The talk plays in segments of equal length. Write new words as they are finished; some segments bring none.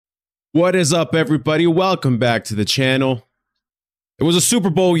What is up, everybody? Welcome back to the channel. It was a Super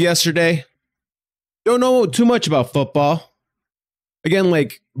Bowl yesterday. Don't know too much about football. Again,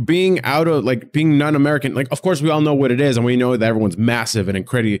 like being non-American, like of course we all know what it is, and we know that everyone's massive and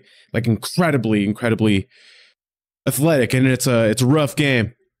incredibly athletic, and it's a rough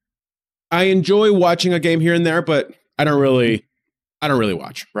game. I enjoy watching a game here and there, but I don't really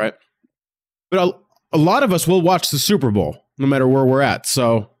watch, right? But a lot of us will watch the Super Bowl, no matter where we're at.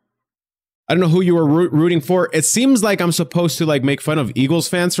 So I don't know who you were rooting for. It seems like I'm supposed to like make fun of Eagles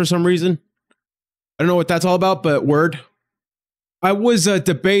fans for some reason. I don't know what that's all about, but word. I was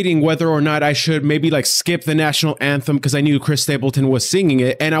debating whether or not I should maybe like skip the national anthem because I knew Chris Stapleton was singing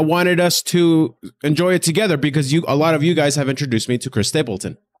it, and I wanted us to enjoy it together because a lot of you guys have introduced me to Chris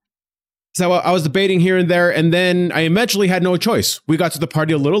Stapleton. So I was debating here and there, and then I eventually had no choice. We got to the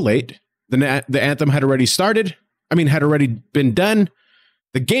party a little late. The anthem had already started. I mean, had already been done.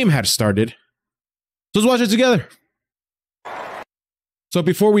 The game had started. So let's watch it together. So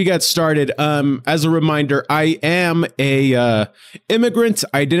before we get started, as a reminder, I am a immigrant.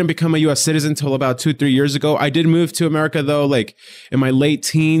 I didn't become a U.S. citizen until about 2-3 years ago. I did move to America, though, like in my late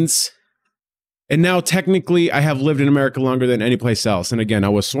teens. And now, technically, I have lived in America longer than any place else. And again, I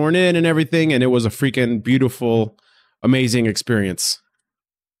was sworn in and everything, and it was a freaking beautiful, amazing experience.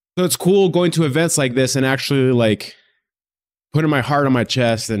 So it's cool going to events like this and actually, like, putting my heart on my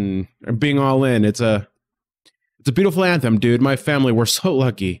chest and being all in. It's a beautiful anthem, dude. My family, we're so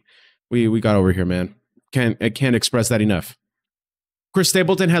lucky we got over here, man. I can't express that enough. Chris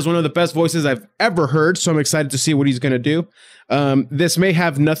Stapleton has one of the best voices I've ever heard, so I'm excited to see what he's going to do. This may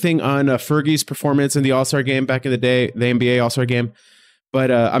have nothing on Fergie's performance in the All-Star game back in the day, the NBA All-Star game, but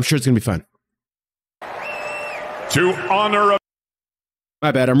I'm sure it's going to be fun. To honor...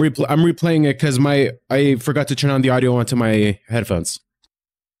 My bad, I'm replaying it because I forgot to turn on the audio onto my headphones.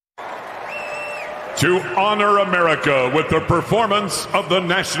 To honor America with the performance of the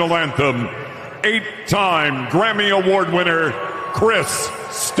national anthem, 8-time Grammy Award winner, Chris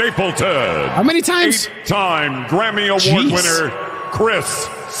Stapleton. How many times? 8-time Grammy Award winner, Chris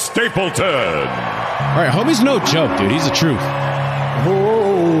Stapleton. All right, homie's no joke, dude. He's the truth.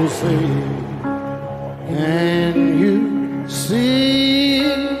 Oh, say, can you see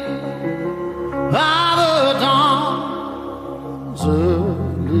by the dawn's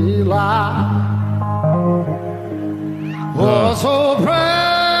early light? Oh, so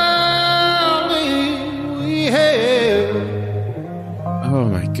proudly we hailed. Oh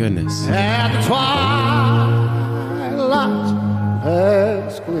my goodness. At the twilight's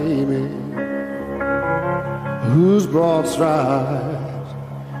last gleaming, whose broad stripes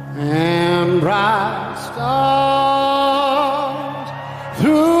and bright stars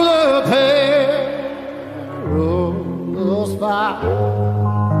through the perilous fight.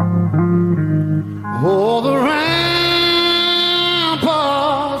 Oh, the ramparts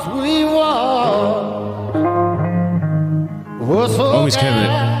we walked were so he's killing it.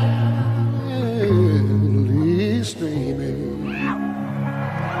 gallantly streaming,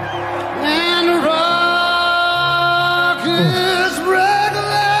 and the rockets regular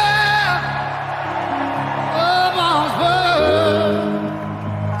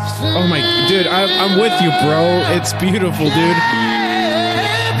Oh my, dude, I'm with you, bro. It's beautiful, dude.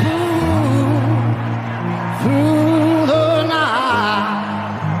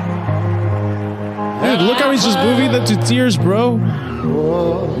 Dude, look how he's just moving them to tears, bro.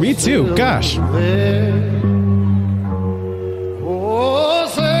 Me too, gosh. Oh,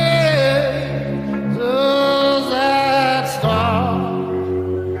 say, does that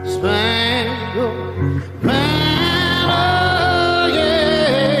star-spangled banner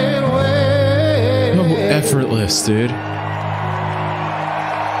yet wave? So effortless, dude.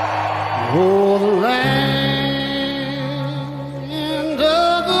 Oh, the land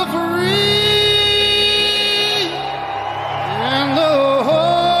of the free and the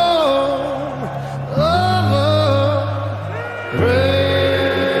home of the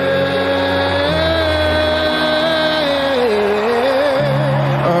brave.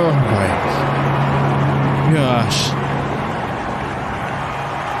 Oh my gosh.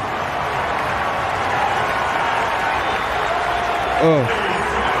 Oh.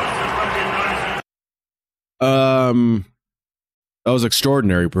 That was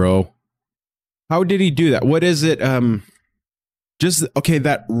extraordinary, bro. How did he do that? What is it? Just okay,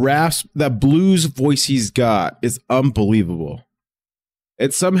 that rasp, that blues voice he's got is unbelievable.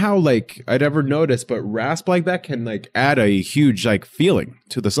 It's somehow like I'd never noticed, but rasp like that can like add a huge like feeling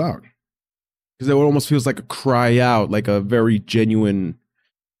to the song. Because it almost feels like a cry out, like a very genuine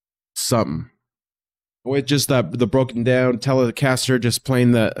something. With just the broken down Telecaster just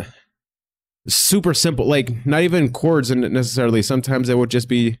playing the super simple, like not even chords necessarily. Sometimes it would just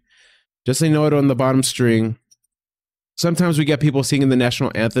be just a note on the bottom string. Sometimes we get people singing the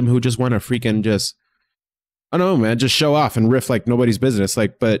national anthem who just want to freaking just, I don't know, man, just show off and riff like nobody's business,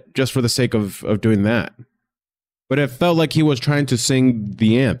 like, but just for the sake of doing that. But it felt like he was trying to sing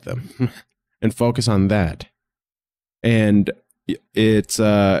the anthem and focus on that. And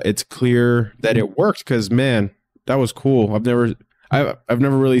it's clear that it worked because, man, that was cool. I've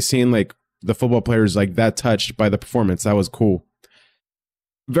never really seen like the football players like that touched by the performance. That was cool.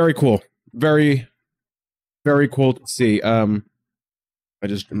 Very cool. Very, very cool to see. I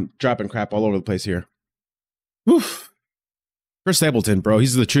just am dropping crap all over the place here. Woof. Chris Stapleton, bro,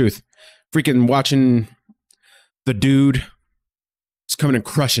 he's the truth. Freaking watching the dude just coming and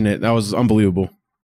crushing it. That was unbelievable.